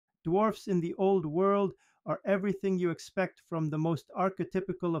Dwarfs in the old world are everything you expect from the most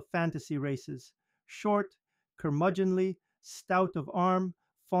archetypical of fantasy races: short, curmudgeonly, stout of arm,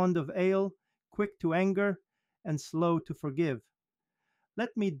 fond of ale, quick to anger, and slow to forgive.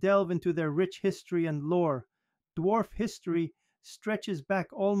 Let me delve into their rich history and lore. Dwarf history stretches back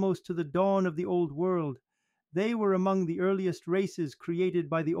almost to the dawn of the Old World. They were among the earliest races created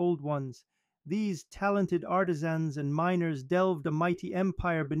by the Old Ones. These talented artisans and miners delved a mighty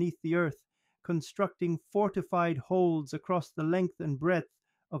empire beneath the earth, constructing fortified holds across the length and breadth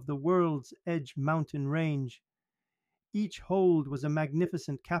of the world's edge mountain range. Each hold was a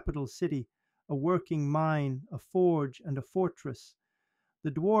magnificent capital city, a working mine, a forge, and a fortress.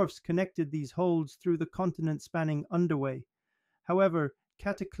 The dwarfs connected these holds through the continent spanning underway. However,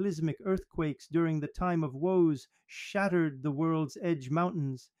 cataclysmic earthquakes during the Time of Woes shattered the world's edge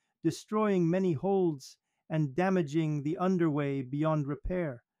mountains, destroying many holds and damaging the underway beyond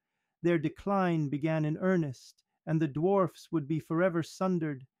repair. Their decline began in earnest, and the dwarfs would be forever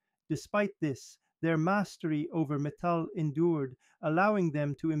sundered. Despite this, their mastery over metal endured, allowing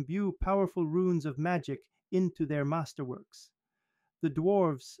them to imbue powerful runes of magic into their masterworks. The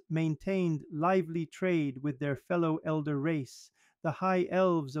dwarves maintained lively trade with their fellow elder race, the High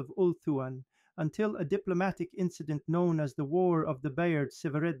Elves of Ulthuan, until a diplomatic incident known as the War of the Beard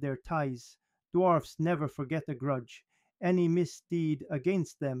severed their ties. Dwarfs never forget a grudge. Any misdeed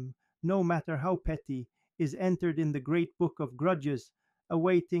against them, no matter how petty, is entered in the great book of grudges,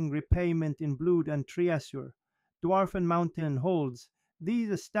 awaiting repayment in blood and treasure. Dwarfen mountain holds.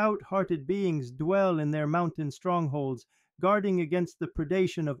 These stout-hearted beings dwell in their mountain strongholds, guarding against the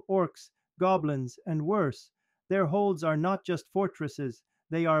predation of orcs, goblins, and worse. Their holds are not just fortresses,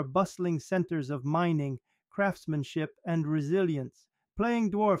 they are bustling centers of mining, craftsmanship, and resilience. Playing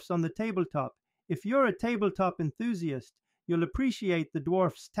dwarfs on the tabletop. If you're a tabletop enthusiast, you'll appreciate the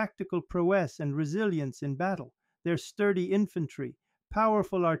dwarfs' tactical prowess and resilience in battle. Their sturdy infantry,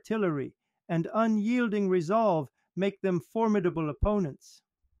 powerful artillery, and unyielding resolve make them formidable opponents.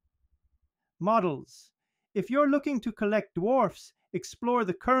 Models. If you're looking to collect dwarfs, explore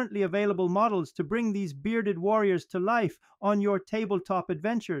the currently available models to bring these bearded warriors to life on your tabletop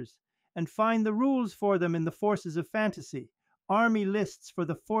adventures, and find the rules for them in the Forces of Fantasy, army lists for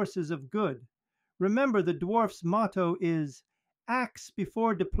the forces of good. Remember, the dwarf's motto is Axe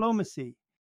before diplomacy.